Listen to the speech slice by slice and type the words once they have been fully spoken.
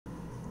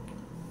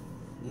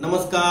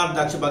नमस्कार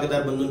द्राक्ष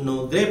बागेदार बंधूंनो,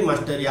 grep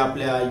master या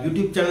आपल्या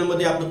यूट्यूब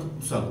चॅनलमध्ये आपलं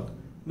खूप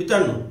स्वागत।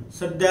 मित्रांनो,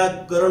 सध्या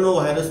कोरोना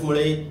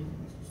व्हायरसमुळे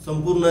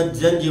संपूर्ण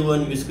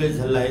जनजीवन विस्कळीत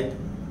झालं आहे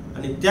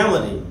आणि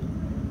त्यामध्ये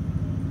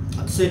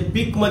अतिशय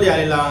पीक मध्ये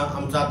आलेला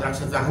आमचा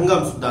द्राक्षाचा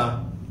हंगाम सुद्धा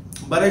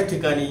बऱ्याच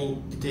ठिकाणी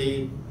तिथे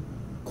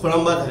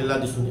खोळंबा झालेला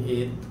दिसून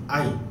येत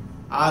आहे।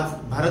 आज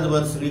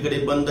भारतभर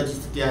सगळीकडे बंदची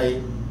स्थिती आहे।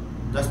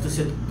 जास्त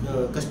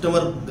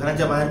कस्टमर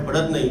घराच्या बाहेर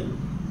पडत नाही,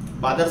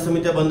 बाजार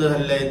समित्या बंद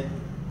झालेल्या आहेत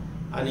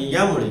आणि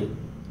यामुळे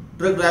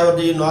ट्रक ड्रायव्हर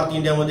जे नॉर्थ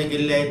इंडियामध्ये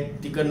गेलेले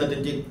आहेत तिकडनं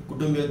त्यांचे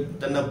कुटुंबीय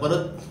त्यांना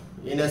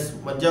परत येण्यास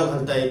मज्जाव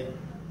घालत आहेत।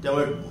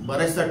 त्यामुळे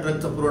बऱ्याचशा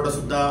ट्रकचा पुरवठा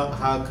सुद्धा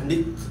हा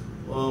खंडित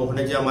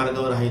होण्याच्या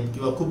मार्गावर आहेत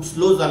किंवा खूप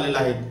स्लो झालेला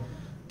आहे।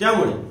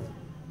 त्यामुळे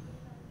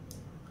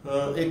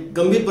एक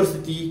गंभीर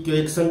परिस्थिती किंवा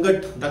एक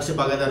संकट द्राक्ष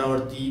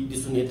बागायतदारांवरती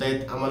दिसून येत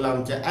आहेत। आम्हाला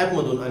आमच्या ॲप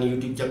मधून आणि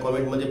यूट्यूबच्या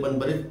कमेंटमध्ये पण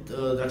बरेच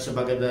द्राक्ष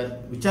बागायतदार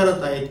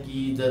विचारत आहेत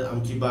की जर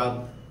आमची बाग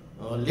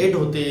लेट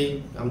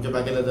होते, आमच्या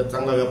बागेला जर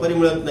चांगला व्यापारी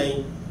मिळत नाही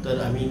तर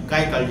आम्ही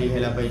काय काळजी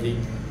घ्यायला पाहिजे,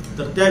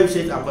 तर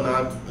त्याविषयीच आपण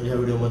आज या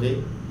व्हिडिओमध्ये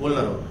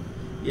बोलणार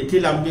आहोत।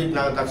 येथील आमचे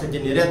द्राक्षाचे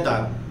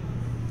निर्यातदार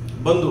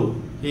बंधू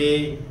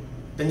हे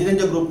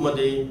त्यांच्या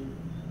ग्रुपमध्ये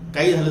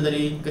काही झालं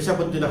तरी कशा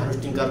पद्धतीने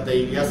हार्वेस्टिंग करता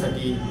येईल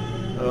यासाठी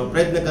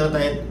प्रयत्न करत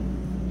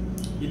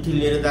आहेत। येथील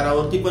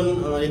निर्यातदारावरती पण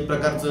एक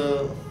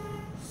प्रकारचं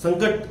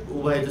संकट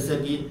उभं आहे, जसं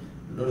की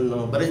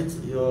बरेच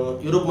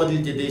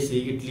युरोपमधील जे देश आहे,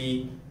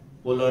 इटली,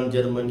 पोलंड,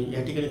 जर्मनी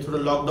या ठिकाणी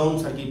थोडं लॉकडाऊन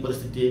सारखी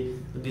परिस्थिती आहे।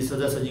 कधी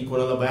सहजासहजी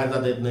कोणाला बाहेर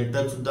जाता येत नाही,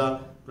 ट्रक सुद्धा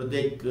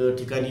प्रत्येक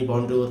ठिकाणी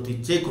बाउंड्रीवरती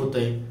चेक होत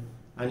आहे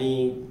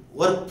आणि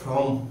वर्क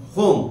फ्रॉम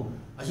होम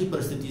अशी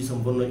परिस्थिती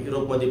संपूर्ण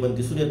युरोपमध्ये पण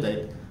दिसून येत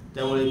आहे।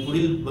 त्यामुळे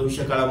पुढील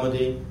भविष्य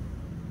काळामध्ये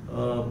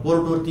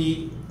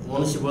पोर्टवरती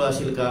मनुष्यबळ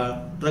असेल का,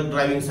 ट्रक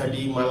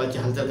ड्रायव्हिंगसाठी मालाची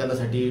हालचाल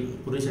करण्यासाठी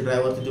पुरेसे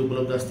ड्रायव्हर तिथे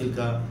उपलब्ध असतील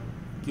का,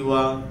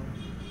 किंवा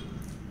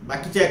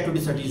बाकीच्या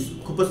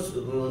ॲक्टिव्हिटीसाठी खूपच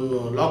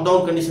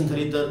लॉकडाऊन कंडिशन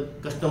झाली तर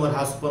कस्टमर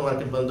हा सुपर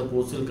मार्केटपर्यंत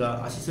पोहोचेल का,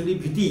 अशी सगळी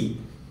भीती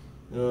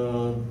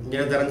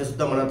निर्यातदारांच्या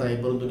सुद्धा मनात आहे।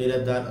 परंतु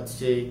निर्यातदार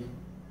अतिशय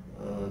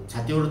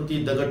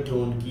छातीवरती दगड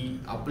ठेवून की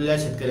आपल्या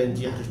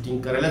शेतकऱ्यांची हार्वेस्टिंग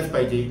करायलाच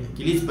पाहिजे,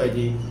 केलीच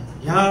पाहिजे,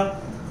 ह्या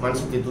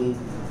मानसिकतेतून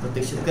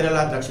प्रत्येक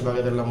शेतकऱ्याला द्राक्ष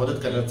बागायतदाराला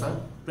मदत करण्याचा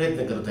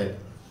प्रयत्न करत आहेत।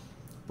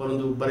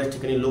 परंतु बऱ्याच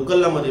ठिकाणी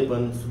लोकलला मध्ये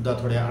पण सुद्धा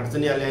थोड्या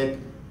अडचणी आल्या आहेत।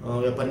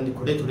 व्यापाऱ्यांनी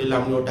खुडे थोडे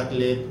लांबणीवर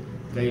टाकले आहेत,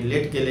 काही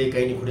लेट केले,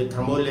 काही खुडे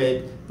थांबवले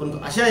आहेत। परंतु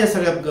अशा या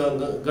सगळ्या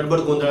गडबड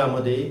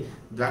गोंधळामध्ये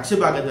द्राक्ष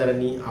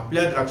बागायतदारांनी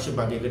आपल्या द्राक्ष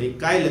बागेकडे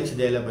काय लक्ष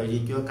द्यायला पाहिजे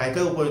किंवा काय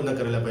काय उपाययोजना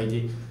करायला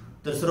पाहिजे,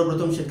 तर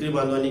सर्वप्रथम शेतकरी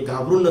बांधवांनी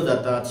घाबरून न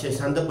जाता अतिशय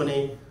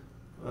शांतपणे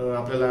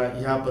आपल्याला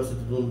ह्या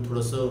परिस्थितीतून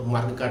थोडंसं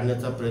मार्ग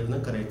काढण्याचा प्रयत्न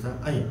करायचा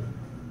आहे।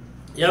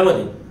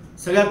 यामध्ये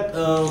सगळ्यात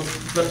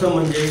प्रथम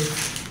म्हणजे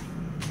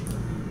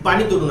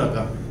पाणी तोडू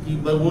नका, की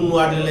ऊन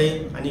वाढलेलं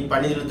आहे आणि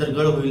पाणी दिलं तर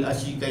गळ होईल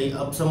अशी काही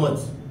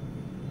अपसमज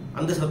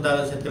अंधश्रद्धा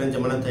शेतकऱ्यांच्या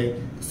मनात आहे।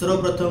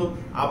 सर्वप्रथम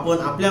आपण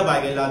आपल्या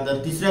बागेला दर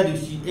तिसऱ्या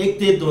दिवशी 1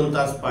 ते 2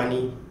 तास पाणी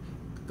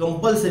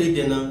कंपल्सरी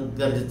देणं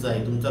गरजेचं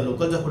आहे। तुमचा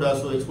लोकलचा खुडा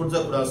असो,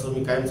 एक्सपोर्टचा खुडा असो,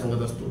 मी कायम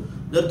सांगत असतो,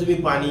 जर तुम्ही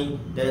पाणी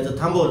देण्याचं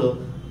थांबवलं,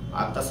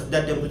 आता सध्या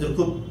टेम्परेचर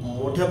खूप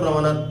मोठ्या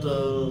प्रमाणात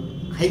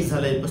हाईक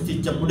झालंय,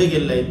 35च्या पुढे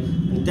गेलेलं आहे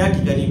आणि त्या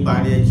ठिकाणी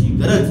पाण्याची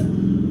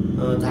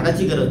गरज,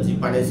 झाडाची गरज जी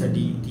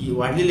पाण्यासाठी ती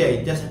वाढलेली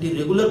आहे, त्यासाठी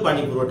रेग्युलर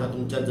पाणी पुरवठा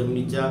तुमच्या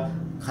जमिनीच्या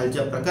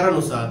खालच्या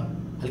प्रकारानुसार,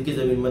 हलकी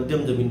जमीन,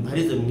 मध्यम जमीन,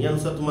 भारी जमीन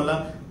यानुसार तुम्हाला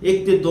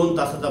 1 ते 2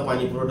 तासाचा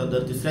पाणी पुरवठा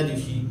दर तिसऱ्या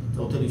दिवशी,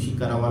 चौथ्या दिवशी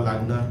करावा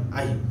लागणार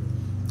आहे।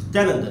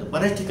 त्यानंतर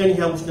बऱ्याच ठिकाणी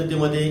ह्या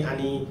उष्णतेमध्ये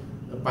आणि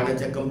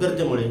पाण्याच्या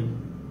कमतरतेमुळे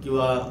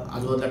किंवा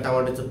आजूबाजूला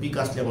टमाट्याचं पीक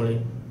असल्यामुळे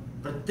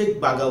प्रत्येक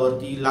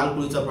बागावरती लाल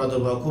कोळीचा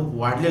प्रादुर्भाव खूप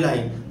वाढलेला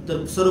आहे।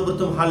 तर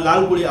सर्वप्रथम हा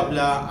लाल कोळी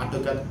आपल्या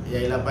आटोक्यात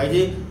यायला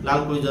पाहिजे।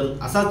 लाल कोळी जर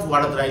असाच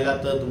वाढत राहिला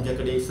तर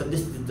तुमच्याकडे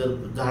सद्यस्थितीत जर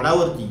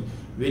झाडावरती,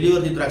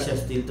 वेलीवरती द्राक्ष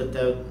असतील तर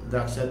त्या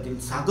द्राक्षातील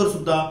साखर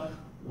सुद्धा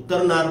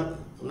उतरणार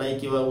नाही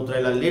किंवा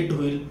उतरायला लेट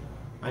होईल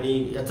आणि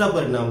याचा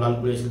परिणाम, लाल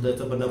कोळी असेल तर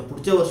याचा परिणाम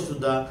पुढच्या वर्षी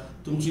सुद्धा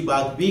तुमची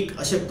बाग पीक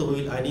अशक्त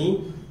होईल आणि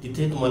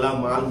तिथे तुम्हाला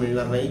माल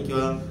मिळणार नाही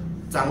किंवा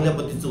चांगल्या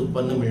पद्धतीचं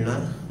उत्पन्न मिळणार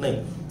नाही।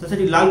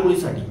 त्यासाठी लाल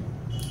कोळीसाठी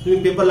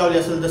तुम्ही पेपर लावले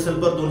असेल तर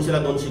सल्फर 200 ला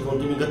 200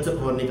 घेऊन तुम्ही गच्च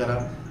फवारणी करा।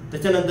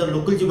 त्याच्यानंतर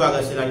लोकलची बाग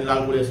असेल आणि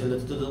लाल कोळी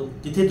असेल तर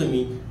तिथे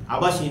तुम्ही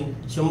आबाशीन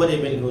 100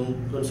 ml घेऊन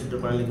 200 लिटर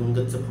पाणी घेऊन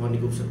गच्च फवारणी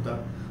करू शकता।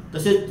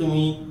 तसेच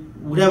तुम्ही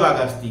उघड्या बागा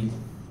असतील,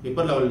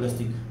 पेपर लावलेले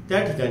नसतील, त्या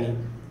ठिकाणी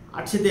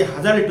 800 ते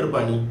 1000 लिटर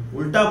पाणी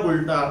उलटा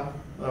पुलटा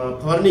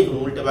फवारणी घेऊन,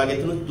 उलट्या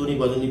बागेतूनच दोन्ही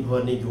बाजूंनी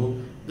फवारणी घेऊन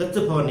गच्च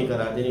फवारणी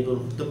करा,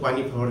 जेणेकरून फक्त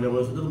पाणी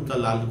फवारल्यामुळे सुद्धा तुमचा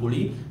लाल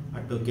कोळी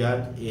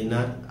आटोक्यात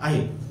येणार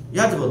आहे।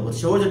 याचबरोबर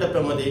शेवटच्या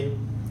टप्प्यामध्ये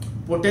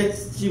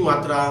पोटॅशची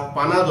मात्रा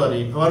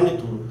पानाद्वारे,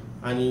 फवारणीतून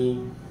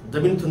आणि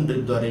जमिनीतून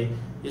ड्रिपद्वारे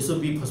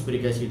SOP,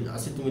 फॉस्फरिक ॲसिड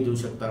असे तुम्ही देऊ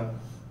शकता,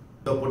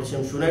 किंवा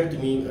पोटॅशियम शोनाइट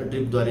तुम्ही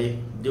ड्रिपद्वारे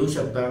देऊ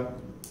शकता।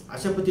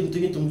 अशा पद्धतीने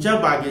तुम्ही तुमच्या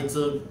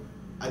बागेचं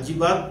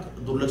अजिबात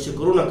दुर्लक्ष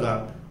करू नका।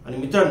 आणि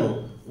मित्रांनो,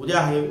 उद्या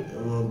आहे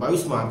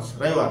 22 मार्च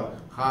रविवार,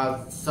 हा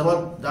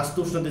सर्वात जास्त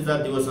उष्णतेचा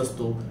दिवस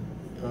असतो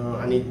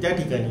आणि त्या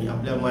ठिकाणी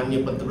आपल्या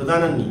माननीय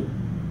पंतप्रधानांनी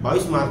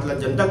 22 मार्चला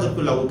जनता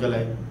कर्फ्यू लागू केला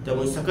आहे।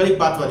 त्यामुळे सकाळी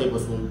 5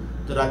 वाजेपासून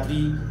तर रात्री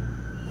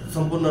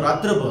संपूर्ण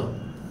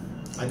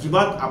रात्रभर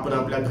अजिबात आपण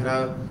आपल्या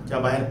घराच्या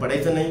बाहेर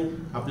पडायचं नाही.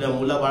 आपल्या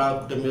मुलाबाळा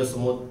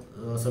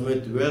कुटुंबियासमोर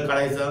समेत वेळ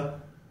काढायचा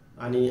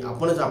आणि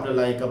आपणच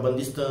आपल्याला एका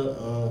बंदिस्त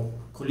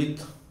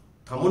खोलीत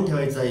थांबून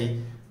ठेवायचं आहे.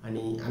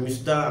 आणि आम्ही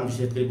सुद्धा, आमचे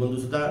शेतकरी बंधू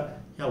सुद्धा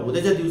ह्या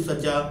उद्याच्या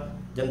दिवसाच्या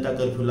जनता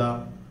कर्फ्यूला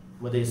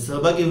मध्ये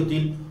सहभागी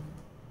होतील.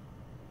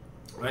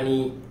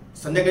 आणि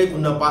संध्याकाळी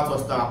पुन्हा 5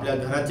 वाजता आपल्या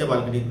घराच्या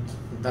बाल्कनीत,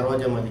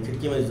 दरवाजामध्ये,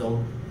 खिडकीमध्ये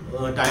जाऊन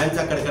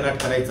टाळ्यांचा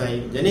कडकडाट करायचा आहे,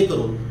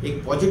 जेणेकरून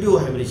एक पॉझिटिव्ह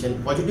व्हायब्रेशन,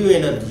 पॉझिटिव्ह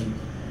एनर्जी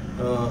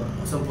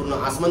संपूर्ण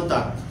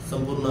आसमंतात,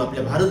 संपूर्ण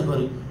आपल्या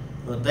भारतभर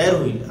तयार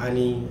होईल.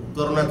 आणि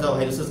कोरोनाचा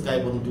व्हायरसच काय,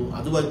 परंतु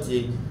आजूबाजूचे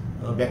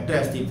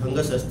बॅक्टेरिया असतील,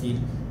 फंगस असतील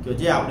किंवा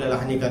जे आपल्याला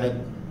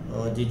हानिकारक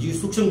जे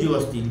सूक्ष्मजीव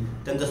असतील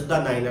त्यांचा सुद्धा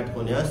नायनाट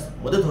होण्यास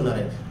मदत होणार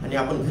आहे. आणि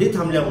आपण घरी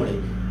थांबल्यामुळे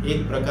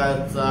एक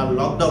प्रकारचा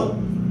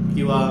लॉकडाऊन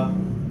किंवा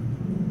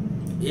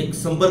एक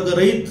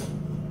संपर्करहित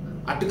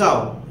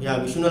अटकाव या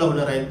विषाणूला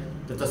होणार आहे.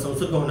 त्याचा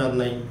संसर्ग होणार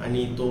नाही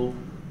आणि तो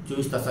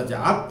 24 तासाच्या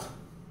आत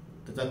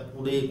त्याचा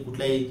पुढे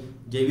कुठल्याही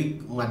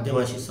जैविक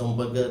माध्यमाशी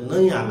संपर्क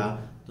नाही आला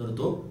तर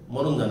तो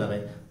मरून जाणार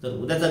आहे. तर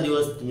उद्याचा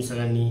दिवस तुम्ही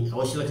सगळ्यांनी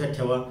अवश्य लक्षात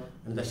ठेवा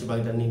आणि द्राक्ष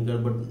बागेदारांनी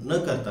गडबड न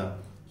करता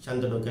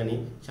शांत डोक्याने,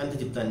 शांत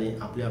चित्ताने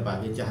आपल्या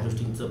बागेच्या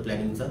हार्वेस्टिंगचं,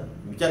 प्लॅनिंगचा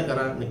विचार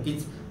करा.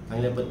 नक्कीच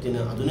चांगल्या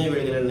पद्धतीनं, अजूनही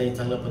वेळ गेलेला नाही,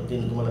 चांगल्या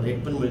पद्धतीने तुम्हाला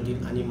रेट पण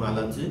मिळतील आणि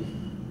मालाची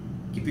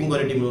किपिंग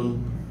क्वालिटी मिळून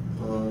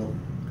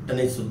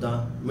टनेज सुद्धा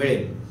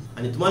मिळेल.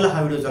 आणि तुम्हाला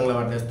हा व्हिडिओ चांगला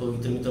वाटल्यास तो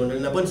इतर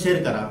मित्रमंडळींना पण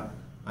शेअर करा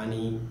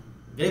आणि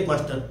ग्रेप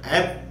मास्टर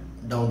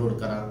ॲप डाउनलोड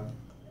करा.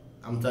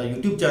 आमचा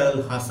यूट्यूब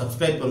चॅनल हा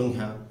सबस्क्राईब करून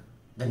घ्या.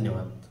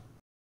 धन्यवाद.